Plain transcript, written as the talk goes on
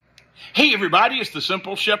Hey everybody, it's the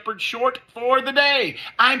Simple Shepherd Short for the day.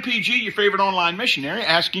 I'm PG, your favorite online missionary,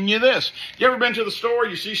 asking you this. You ever been to the store,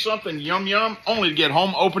 you see something yum yum, only to get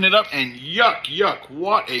home, open it up, and yuck,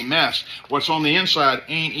 what a mess. What's on the inside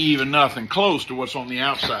ain't even nothing close to what's on the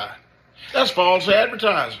outside. That's false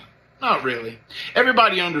advertising. Not really.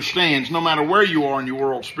 Everybody understands, no matter where you are in your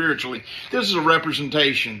world spiritually, this is a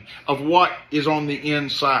representation of what is on the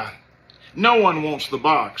inside. No one wants the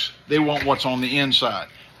box. They want what's on the inside.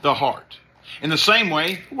 The heart. In the same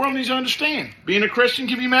way, the world needs to understand. Being a Christian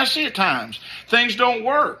can be messy at times. Things don't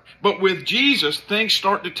work. But with Jesus, things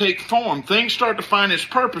start to take form. Things start to find its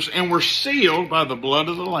purpose, and we're sealed by the blood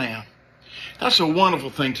of the Lamb. That's a wonderful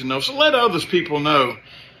thing to know. So let others people know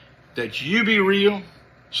that you be real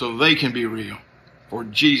so they can be real. For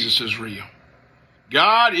Jesus is real.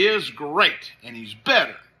 God is great, and He's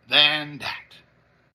better than that.